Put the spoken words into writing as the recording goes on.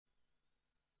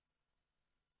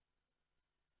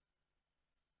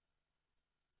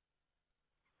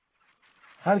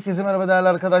Herkese merhaba değerli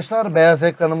arkadaşlar. Beyaz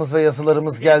ekranımız ve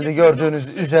yazılarımız geldi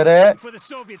gördüğünüz üzere.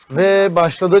 Ve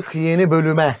başladık yeni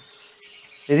bölüme.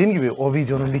 Dediğim gibi o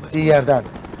videonun bittiği yerden.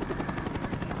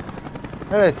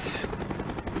 Evet.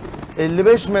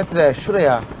 55 metre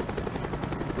şuraya.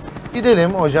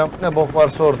 Gidelim hocam. Ne bok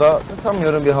varsa orada.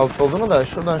 Sanmıyorum bir halt olduğunu da.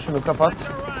 Şuradan şunu kapat.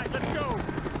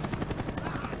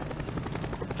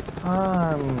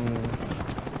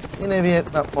 Yine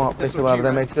Vietnam muhabbeti var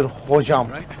demektir hocam.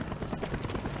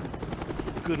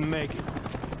 Couldn't make it.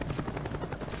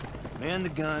 Man the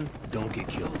gun, don't get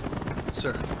killed.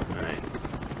 Sir. All right.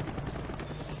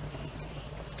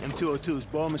 M202's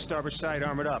bowman starboard side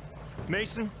armored up.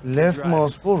 Mason? Left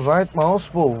mouse bu, right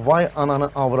mouse bu. Vay ananı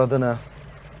avradını.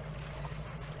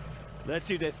 Let's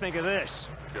see what they think of this.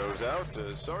 Goes out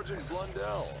to Sergeant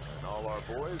Blundell and all our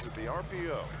boys at the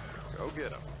RPO. Go get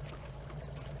them.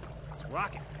 Let's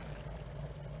rock it.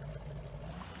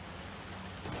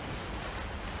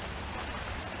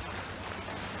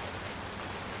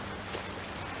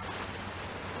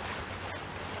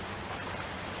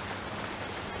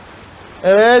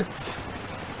 Evet.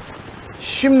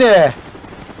 Şimdi.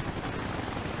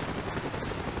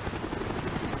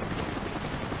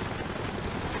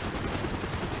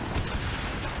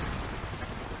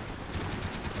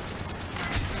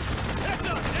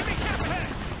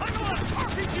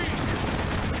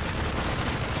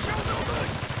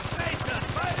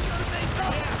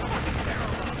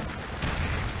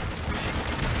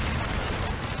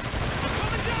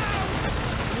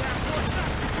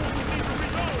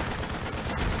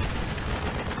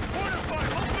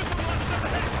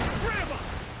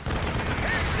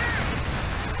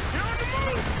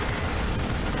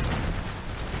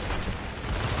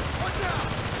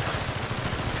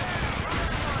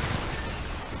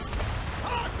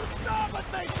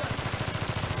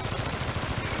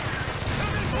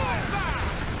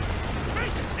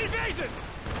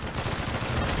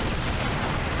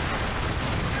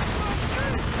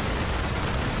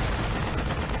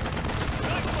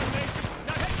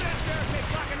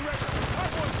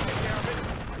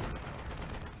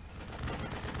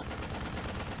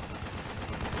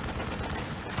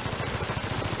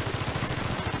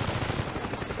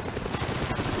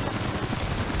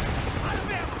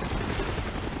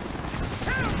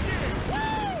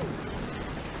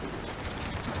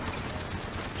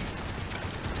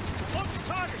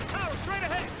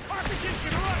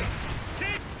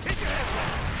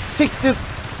 Siktir.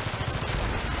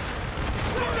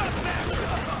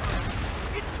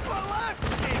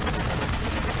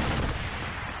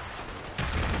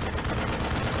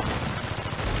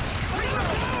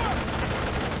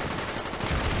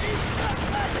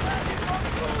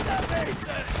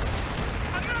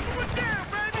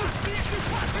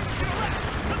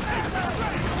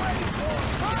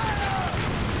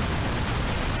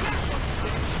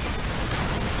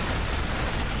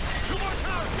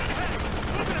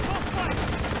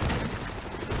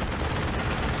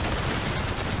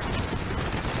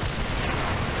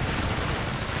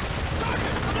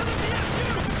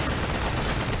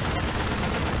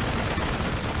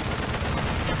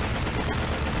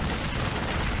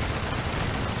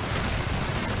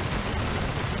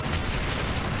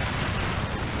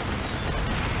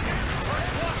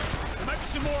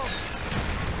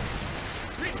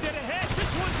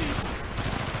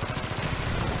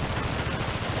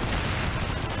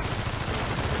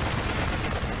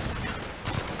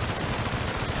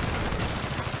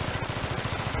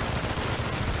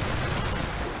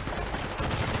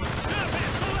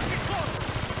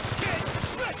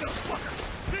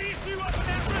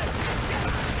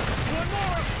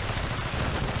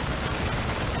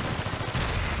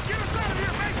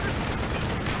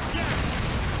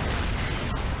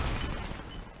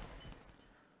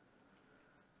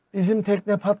 Bizim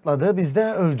tekne patladı, biz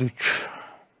de öldük.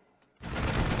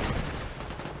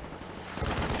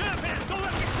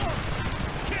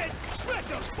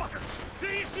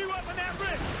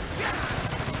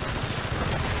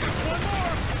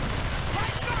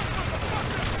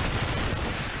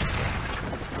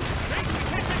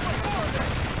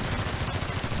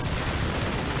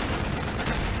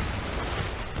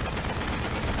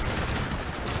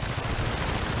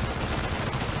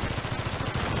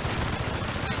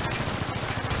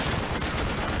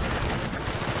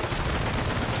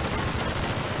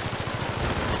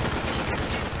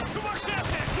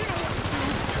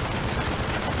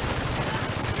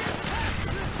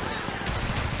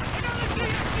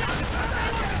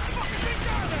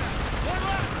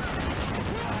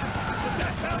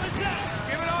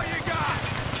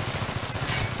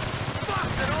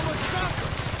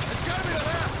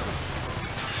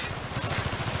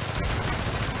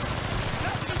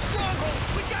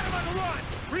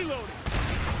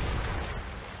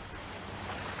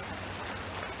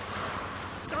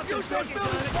 Use those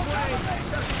buildings for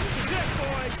combination! This is it,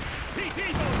 boys! PT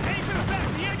boat, aim for the back,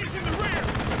 the engine's in the rear!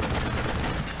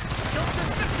 Don't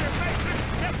just sit there, Mason!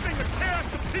 That thing will tear us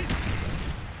to pieces!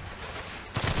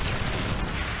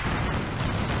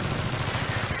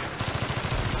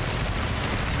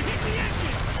 We hit the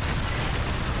engine!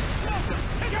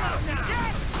 Take it out now!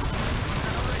 Get!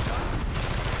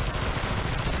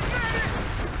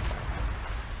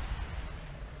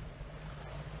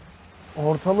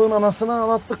 Ortalığın anasını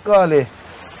anlattık gali.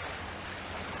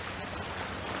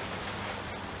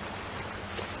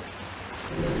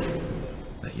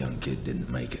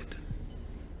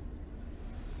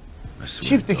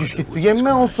 Çift dikiş gitti.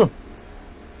 Gemme olsun.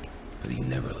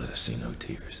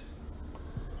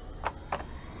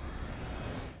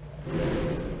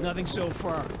 Nothing so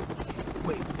far.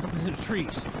 Wait, something's in the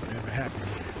trees. Whatever happened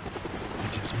here? We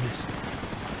just missed it.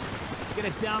 Get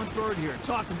a downed bird here.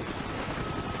 Talk to me.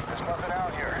 There's nothing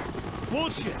out here.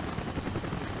 Bullshit.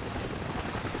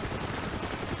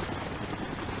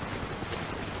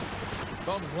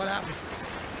 Bowman, what happened?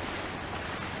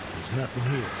 There's nothing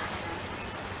here.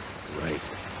 Right.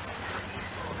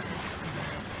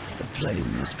 The plane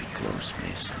must be close,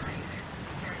 Mason.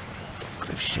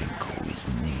 Krivchenko is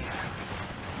near.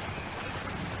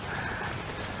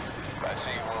 I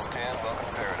see you, Wolf 10. Welcome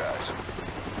to paradise.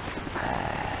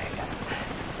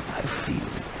 I feel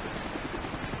it.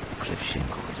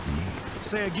 Krivchenko is near.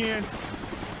 Say again.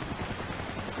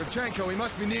 Krivchenko, he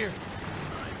must be near. I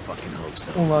fucking hope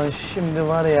so. Ulan şimdi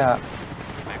var ya.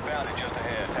 They found it just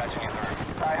ahead, patching you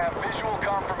through. I have visual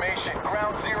confirmation.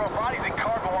 Ground zero, bodies and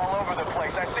cargo all over the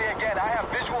place. I say again, I have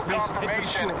visual Mason, head for the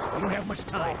confirmation. shore. We don't have much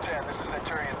time. Wolf 10, this is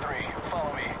Centurion 3.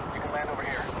 Follow me. You can land over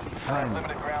here. Fine.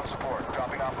 Limited ground support.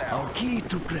 Dropping off now. Okay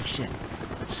to Krivchenko.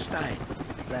 Stein,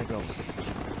 back over.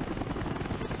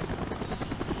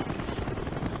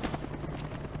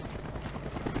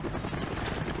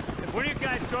 One of you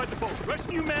guys guard the boat. Rest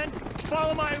of you men,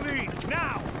 follow my lead.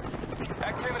 Now!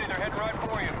 Activity, they're heading right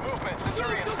for you. Movement,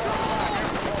 Centurion 4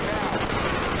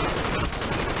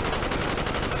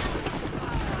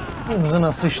 now.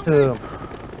 Hızına sıçtım.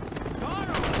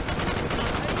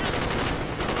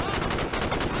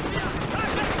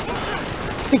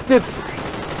 Siktir.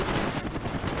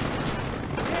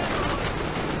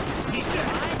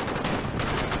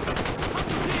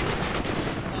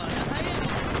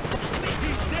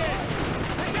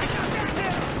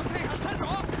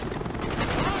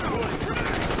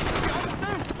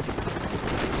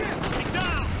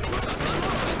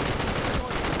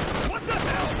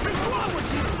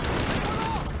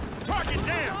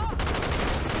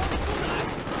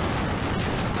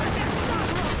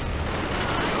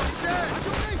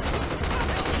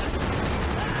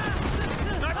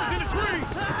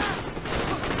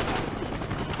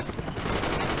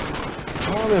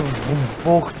 Abi bu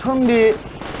boktan bir...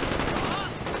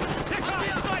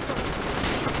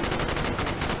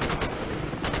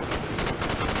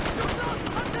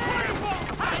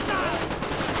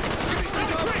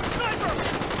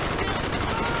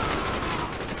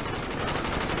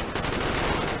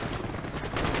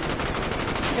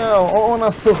 Ya o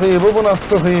nasıl sıhhi, bu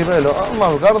nasıl sıhhi böyle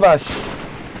olmaz kardeş.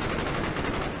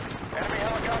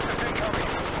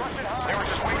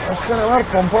 Başka ne var?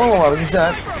 Pompa mı var?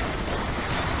 Güzel.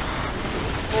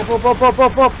 Hop hop hop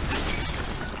hop hop.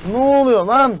 Ne oluyor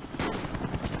lan?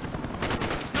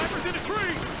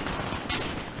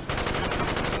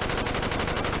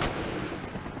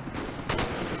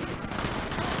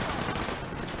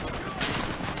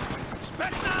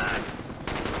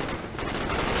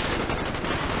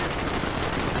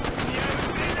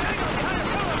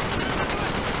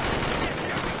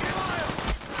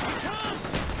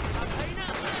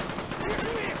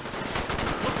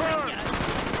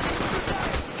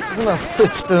 Kızına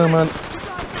sıçtığımın.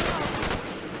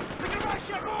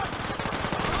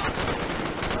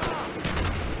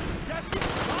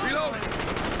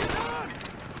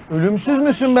 Ölümsüz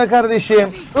müsün be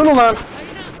kardeşim? Öl ulan.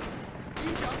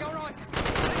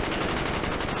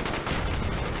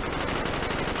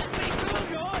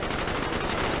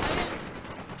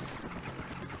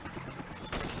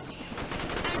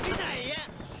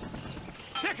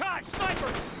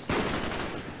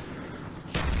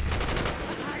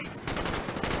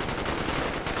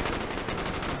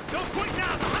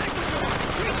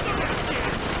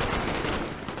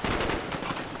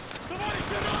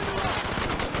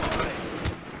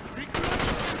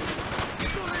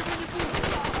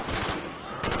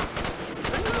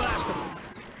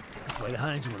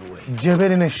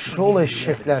 Cebeline şol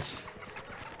eşekler.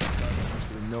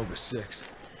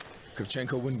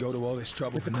 Kravchenko wouldn't go to all this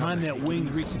trouble With for the climb nothing. that wing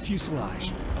to reach the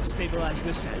fuselage. I'll stabilize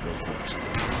this end. Go first.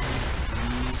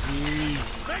 Easy.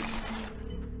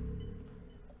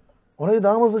 Orayı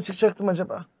daha mı hızlı çıkacaktım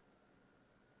acaba?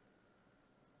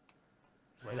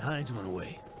 Why the Heinz went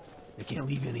away. They can't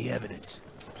leave any evidence.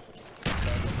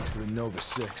 Must have been Nova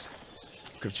 6.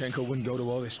 Kravchenko wouldn't go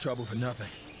to all this trouble for nothing.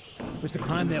 With to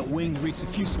climb that wing to reach the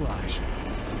fuselage.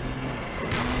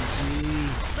 Easy.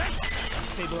 I'll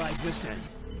stabilize this end.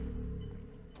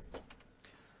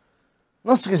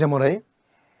 Nasıl çıkacağım orayı?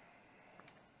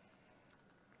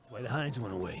 Why the Heinz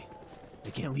went away.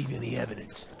 They can't leave any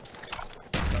evidence.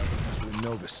 Must have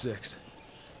been Nova 6.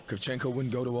 Kravchenko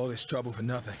wouldn't go to all this trouble for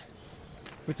nothing.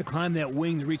 With to climb that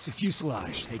wing to reach the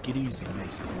fuselage. Take it easy,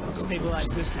 Mason. I'll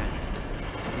stabilize this end.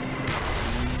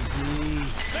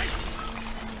 Easy.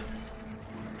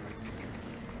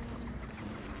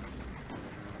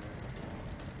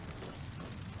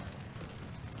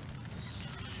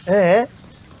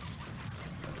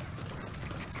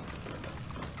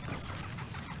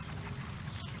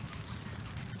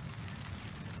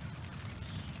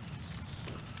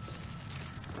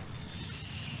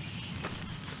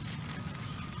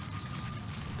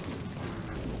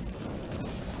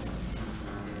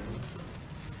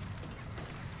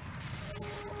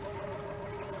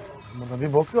 Burada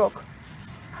bir bok yok.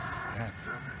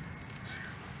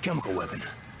 Chemical weapon.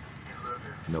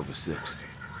 Nova 6.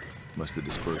 Must have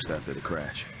dispersed after the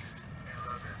crash.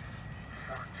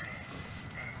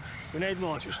 Grenade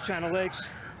launchers, Channel Lakes.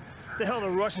 The hell are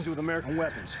the Russians do with American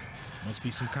weapons? Must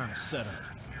be some kind of setup.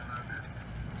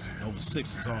 Nova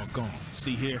 6 is all gone.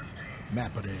 See here?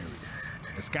 Map of the area.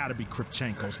 It's gotta be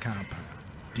Kravchenko's compound.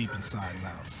 Deep inside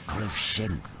Laos.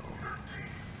 Kravchenko.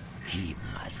 He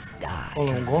must die.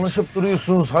 Oğlum konuşup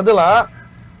duruyorsunuz. Hadi la.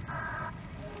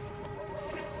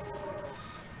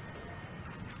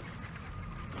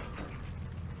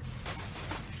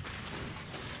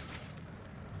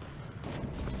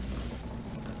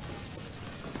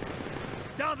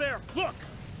 Down there, look!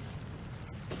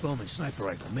 Bowman sniper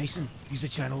rifle. Mason, use the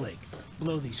Channel Lake.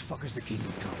 Blow these fuckers to keep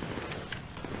them coming.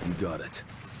 You got it.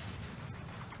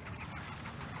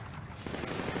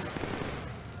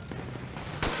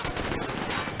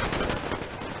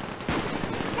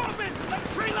 Movement! Like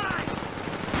a tree line!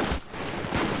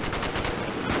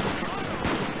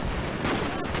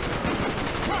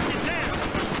 Target down!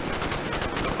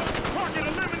 Target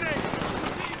eliminated!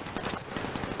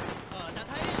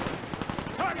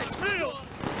 Target's filled!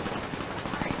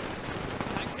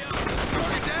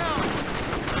 Target down!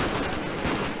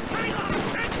 Tree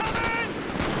line! Incoming!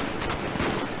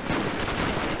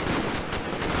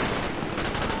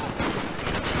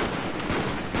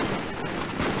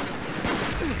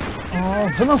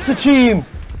 Ağzına sıçayım.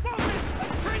 Movement! Like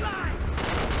a tree line!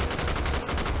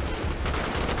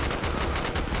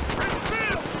 Target's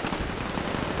filled!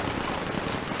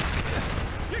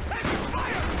 You're taking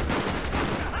fire!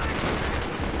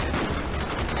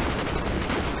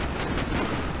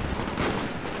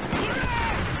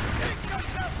 Fix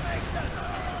yourself, Mason!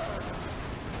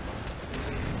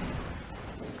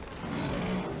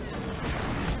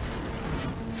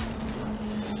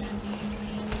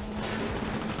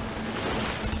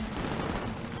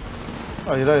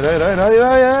 Hayır hayır hayır hayır hayır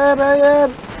hayır hayır.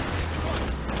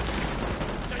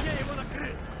 Ya je bana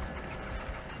kırık!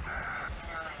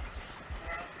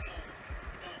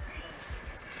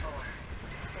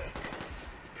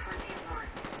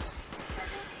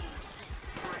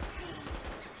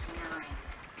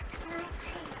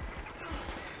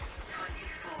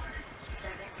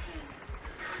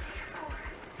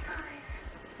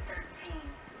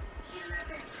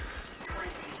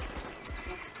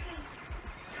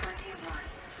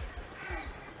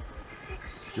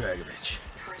 Dragovich.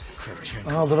 Kravchenko.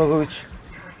 Aha Dragovic.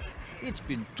 It's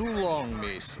been too long,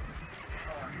 Mason.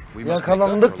 We must make up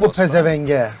Yakalandık for bu lost time.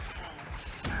 pezevenge.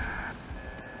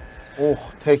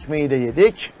 Oh, tekmeyi de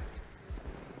yedik.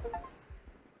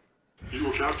 You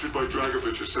were captured by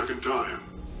Dragovich a second time.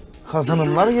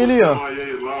 Kazanımlar geliyor. CIA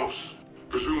in Laos,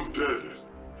 presumed dead.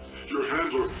 Your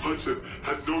handler, Hudson,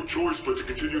 had no choice but to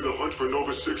continue the hunt for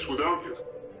Nova 6 without you.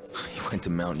 He went to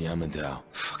Mount Yamantau.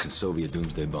 Fucking Soviet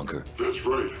doomsday bunker. That's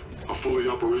right. A fully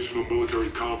operational military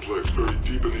complex buried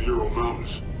deep in the Ural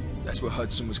Mountains. That's where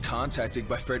Hudson was contacted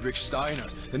by Friedrich Steiner,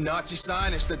 the Nazi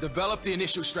scientist that developed the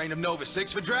initial strain of Nova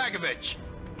 6 for Dragovich.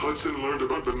 Hudson learned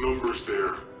about the numbers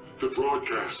there, the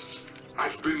broadcasts.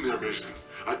 I've been there, Mason.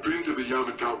 I've been to the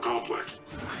Yamantau complex.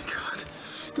 Oh my God,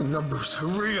 the numbers are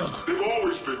real. They've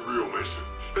always been real, Mason.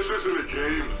 This isn't a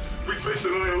game. We face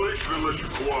annihilation unless you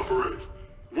cooperate.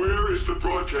 Where is the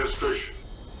broadcast station?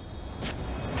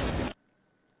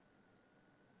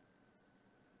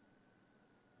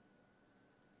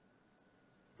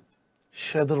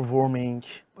 Shader warming.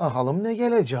 Bakalım ne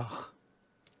gelecek.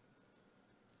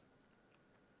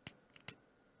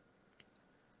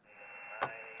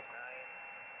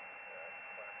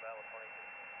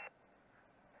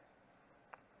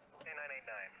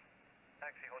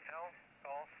 Aksi Hotel,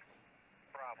 Golf,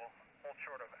 Bravo, hold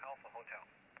short of Alpha Hotel.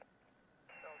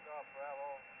 Golf, Bravo,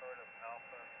 short of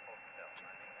Alpha Hotel.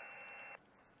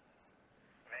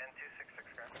 Man 266,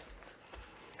 correct?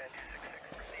 Man 266,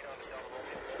 proceed on the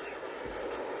Delaware.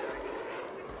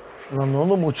 Lan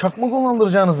oğlum uçak mı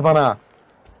kullandıracaksınız bana?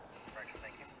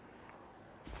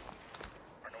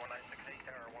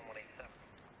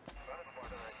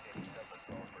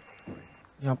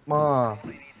 Yapma.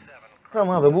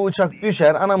 Tamam abi bu uçak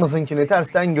düşer anamızınkini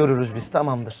tersten görürüz biz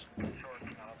tamamdır.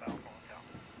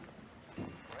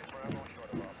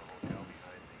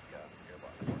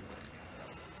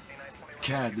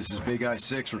 CAD, this is Big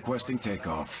I-6 requesting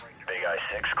takeoff. Big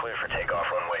I-6, clear for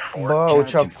takeoff runway 4. Ba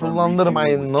uçak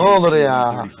kullandırmayın ne olur ya.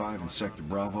 KC-135 in sector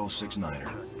Bravo 69er.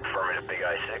 Affirmative, Big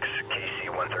I-6.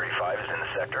 KC-135 is in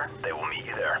the sector. They will meet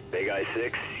you there. Big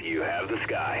I-6, you have the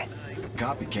sky.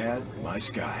 Copy, CAD, my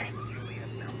sky.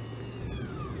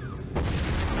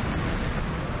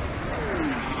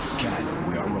 CAD,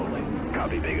 we are rolling.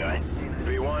 Copy, Big I.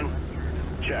 V1,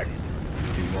 check.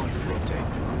 V1,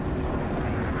 rotate.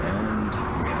 And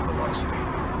we have velocity.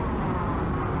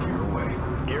 Gear away.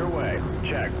 Gear away,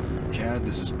 check. CAD,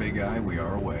 this is Big I, we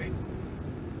are away.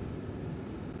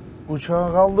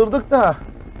 Uçağı kaldırdık da.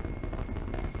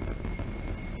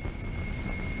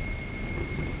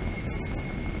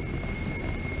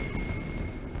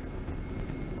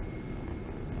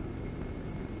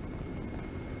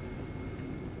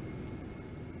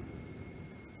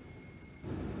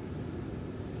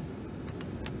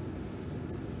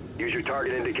 Use your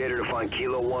target indicator to find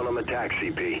Kilo 1 on the TAC,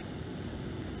 CP.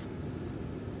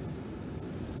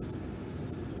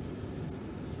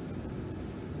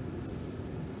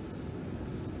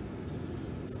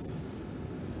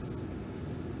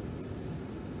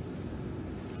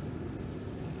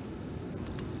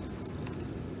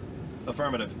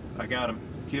 Affirmative. I got him.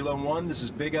 Kilo 1, this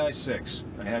is Big I-6.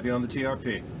 I have you on the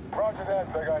TRP. Roger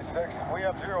that, Big I-6. We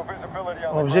have zero visibility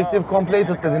on Objective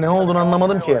completed dedi. Ne olduğunu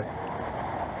anlamadım ki.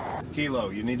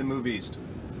 Kilo, you need to move east.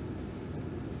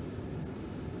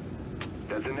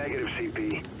 That's a negative,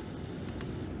 CP.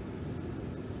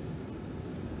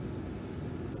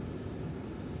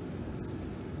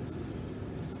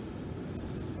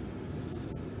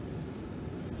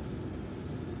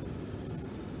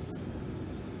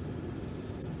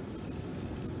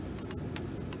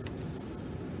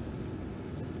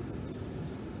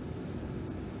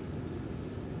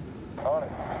 On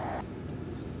it.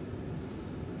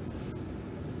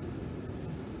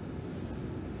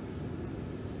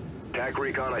 TAC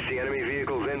recon, I see enemy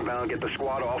vehicles inbound. Get the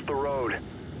squad off the road.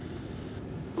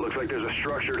 Looks like there's a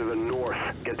structure to the north.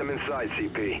 Get them inside,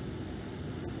 CP.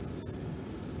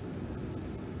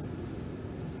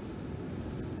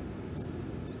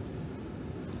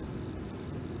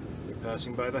 They're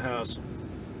passing by the house.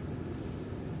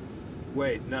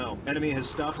 Wait, no. Enemy has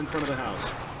stopped in front of the house.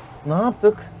 Ne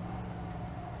yaptık?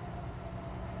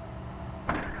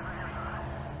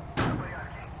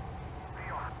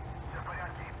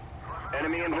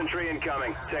 Enemy infantry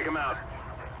incoming. Take them out.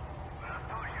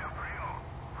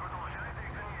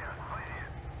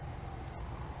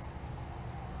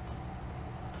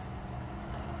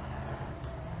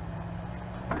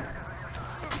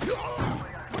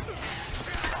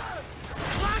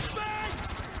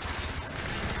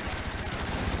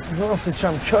 Kızına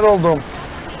sıçacağım kör oldum.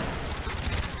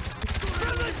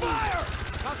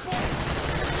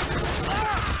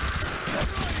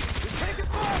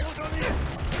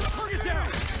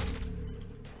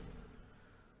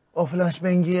 O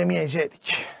flashbang'i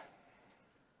yemeyecektik.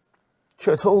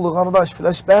 Kötü oldu kardeş,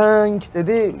 flashbang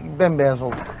dedi, bembeyaz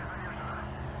olduk.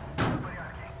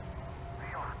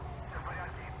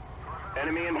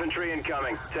 Enemy infantry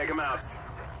incoming. Take them out.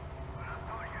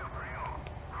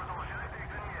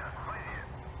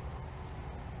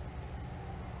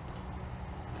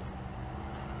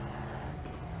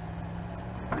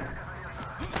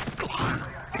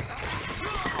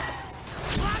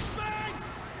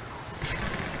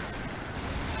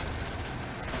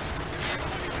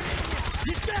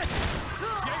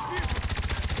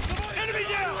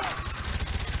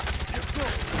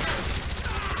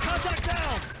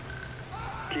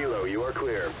 Kilo, you are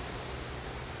clear.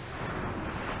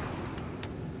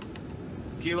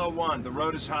 Kilo 1, the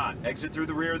road is hot. Exit through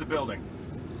the rear of the building.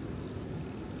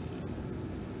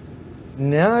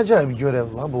 Ne acayip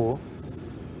görev la bu.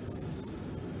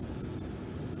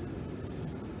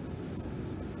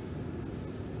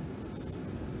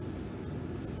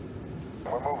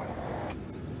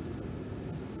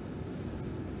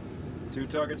 Two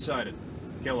targets sighted.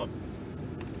 Kill them.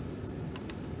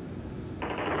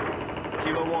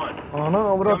 Kilo 1. Ana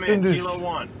avrat Come in, dümdüz. Kilo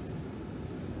 1.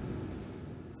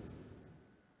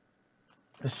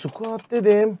 Squat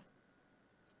dedim.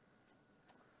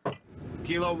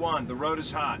 Kilo 1, the road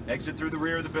is hot. Exit through the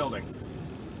rear of the building.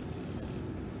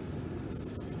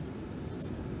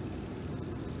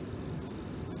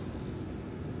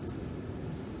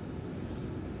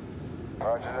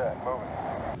 Roger that, moving.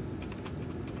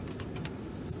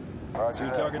 Two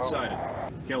targets sighted.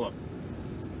 Kill them.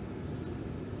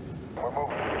 We're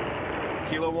moving.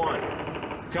 Kilo 1.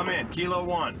 Come in, Kilo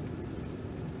 1.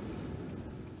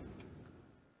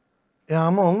 Ya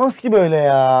ama olmaz ki böyle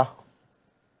ya.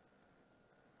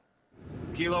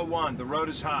 Kilo 1, the road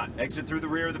is hot. Exit through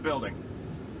the rear of the building.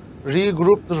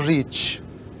 Regroup the reach.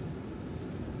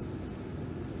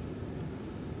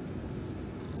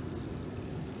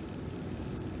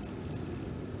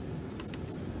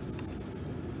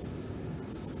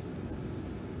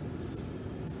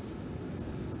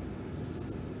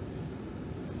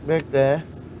 Bekle.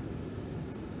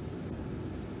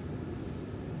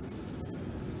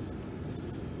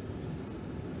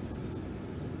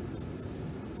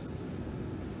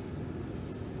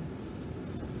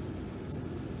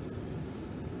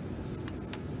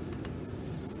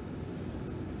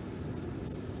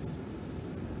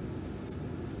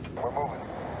 We're moving.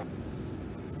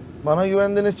 Bana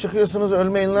güvendiniz, çıkıyorsunuz,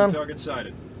 ölmeyin lan. Two targets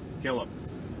sighted. Kill them.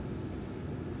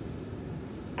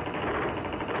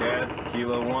 CAD,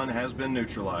 Kilo 1 has been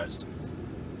neutralized.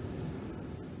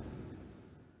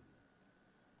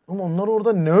 Ama onlar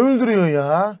orada ne öldürüyor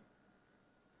ya?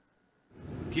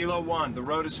 Kilo 1, the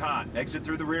road is hot. Exit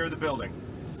through the rear of the building.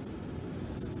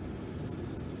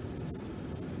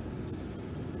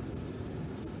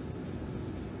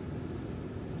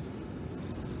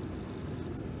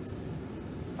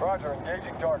 Roger,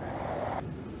 engaging target.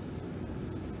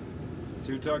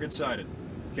 Two targets sighted.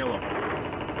 Kill them.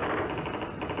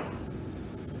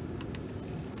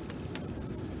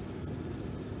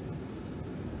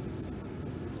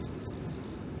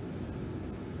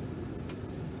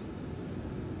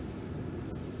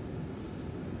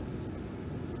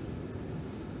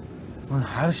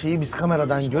 Her şeyi biz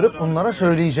kameradan görüp onlara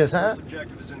söyleyeceğiz ha. First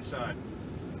objective is inside.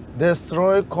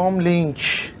 Destroy comlink.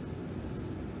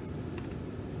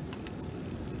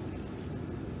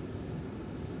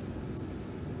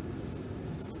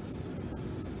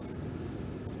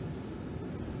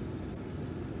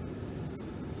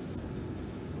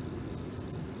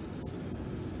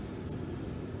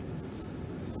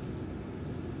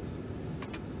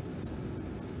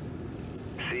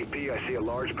 CP, I see a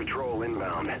large patrol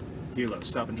inbound. Kilo,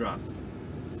 stop and drop.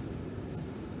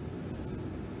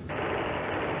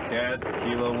 CAD,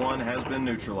 Kilo 1 has been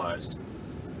neutralized.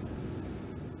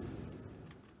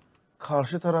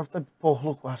 Karşı tarafta bir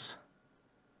pohluk var.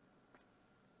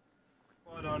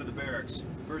 Squad onto the barracks.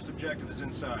 First objective is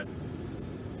inside.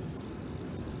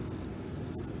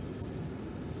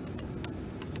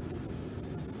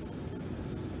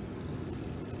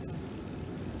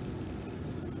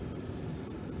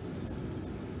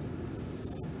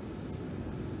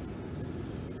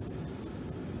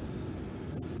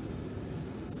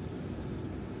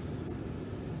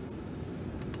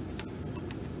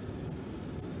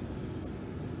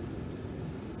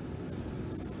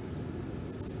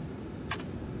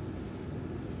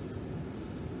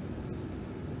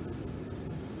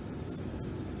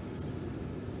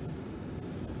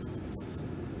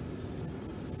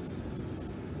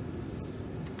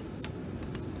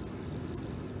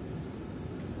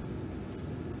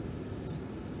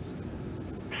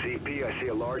 CP, I see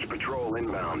a large patrol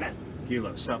inbound.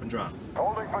 Kilo, stop and drop.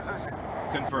 Holding position.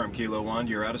 Confirm, Kilo 1,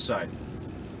 you're out of sight.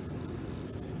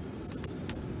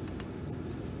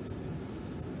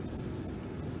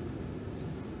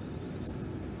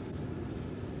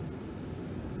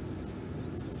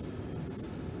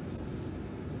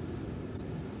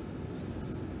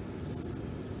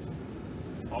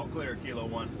 All clear, Kilo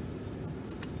 1.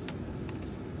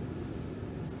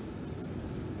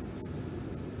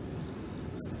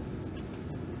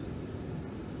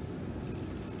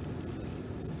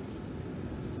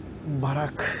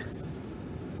 Barak.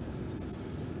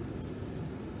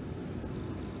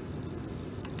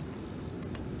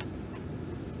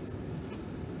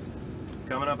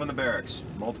 Coming up on the barracks.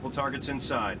 Multiple targets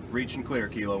inside. Reach and clear,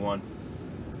 Kilo 1.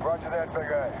 Roger that, big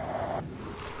eye.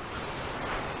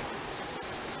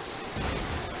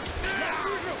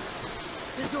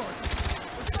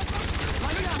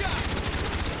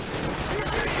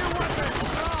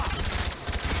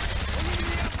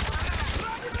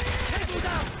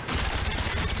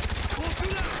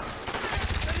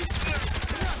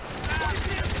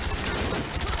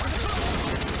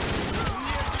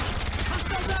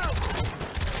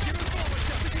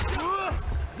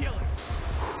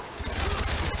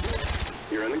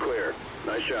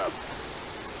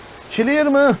 Clear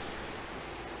mı?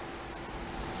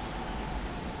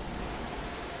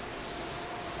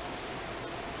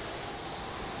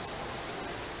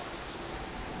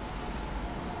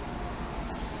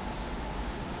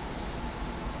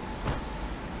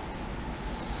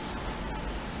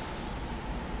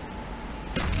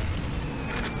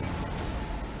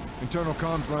 Internal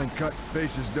comms line cut.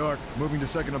 Base is dark. Moving to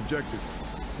second objective.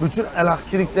 Bütün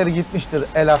elektrikler gitmiştir.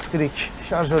 Elektrik.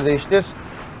 Şarjör değiştir.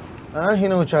 Ha,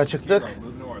 yine uçağa çıktık.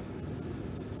 Move north.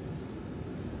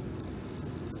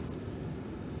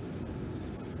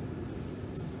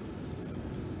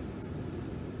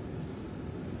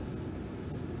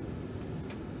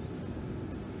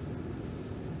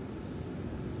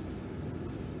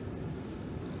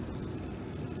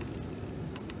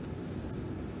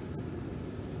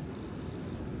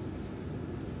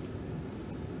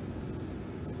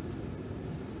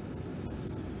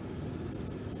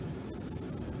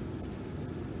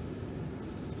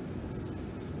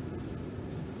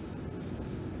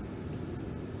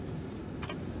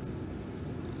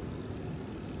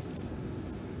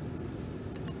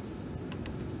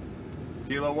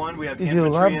 Kilo 1, we have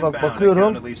Gidiyorlar, infantry bak inbound. I bakıyorum.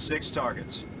 count at least 6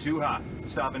 targets. Too hot.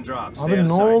 Stop and drop. Stay Abi out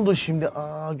of ne sight. oldu şimdi?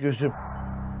 Aa gözüm.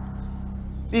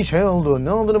 Bir şey oldu.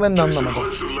 Ne olduğunu ben de Jason anlamadım.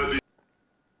 Hudson led the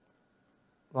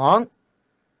Lan.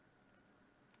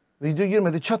 Video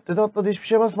girmedi. Çat dedi atladı. Hiçbir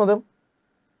şeye basmadım.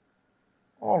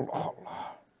 Allah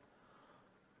Allah.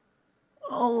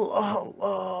 Allah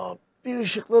Allah. Bir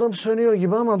ışıklarım sönüyor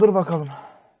gibi ama dur bakalım.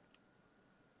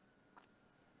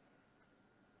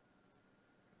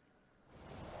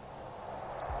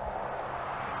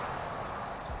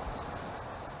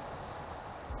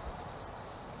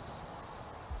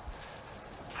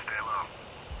 Stay low.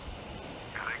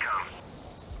 Here they come.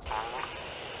 Hold.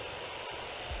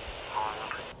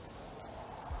 Hold.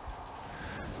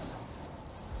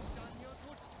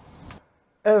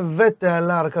 Evet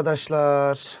değerli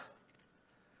arkadaşlar.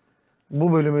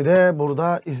 Bu bölümü de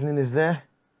burada izninizle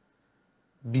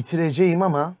bitireceğim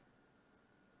ama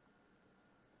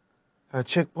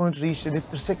checkpoint reach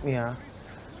dedirttirsek mi ya?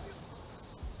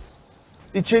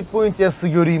 Bir checkpoint yazısı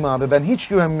göreyim abi. Ben hiç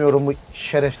güvenmiyorum bu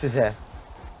şerefsize.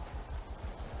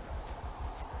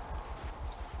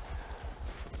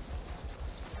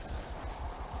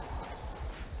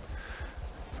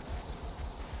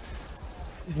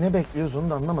 Biz ne bekliyoruz onu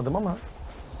da anlamadım ama.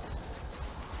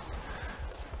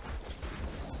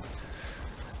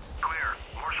 Clear.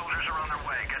 More soldiers are on their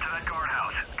way. Get to that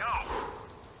guardhouse. Go!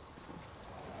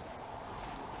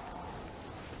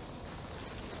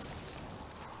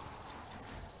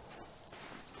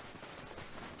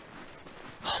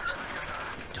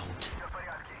 Don't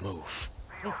move.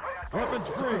 Weapons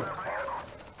free.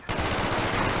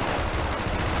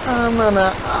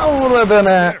 Anana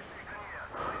avradana.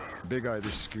 Big Eye,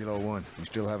 this is Kilo 1. You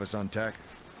still have us on tack?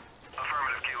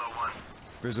 Affirmative, Kilo 1.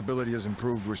 Visibility has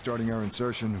improved. We're starting our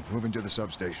insertion, moving to the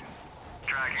substation.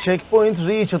 Tracking. Checkpoint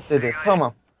reached dedi.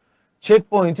 Tamam.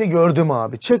 Checkpoint'i gördüm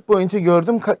abi. Checkpoint'i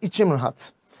gördüm. İçim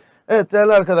rahat. Evet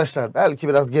değerli arkadaşlar. Belki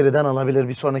biraz geriden alabilir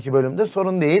bir sonraki bölümde.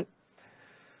 Sorun değil.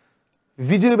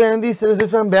 Videoyu beğendiyseniz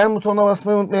lütfen beğen butonuna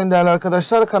basmayı unutmayın değerli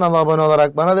arkadaşlar. Kanala abone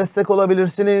olarak bana destek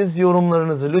olabilirsiniz.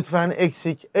 Yorumlarınızı lütfen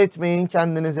eksik etmeyin.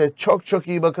 Kendinize çok çok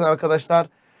iyi bakın arkadaşlar.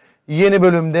 Yeni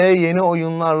bölümde yeni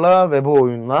oyunlarla ve bu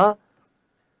oyunla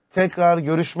tekrar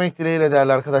görüşmek dileğiyle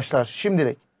değerli arkadaşlar.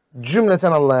 Şimdilik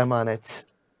cümleten Allah'a emanet.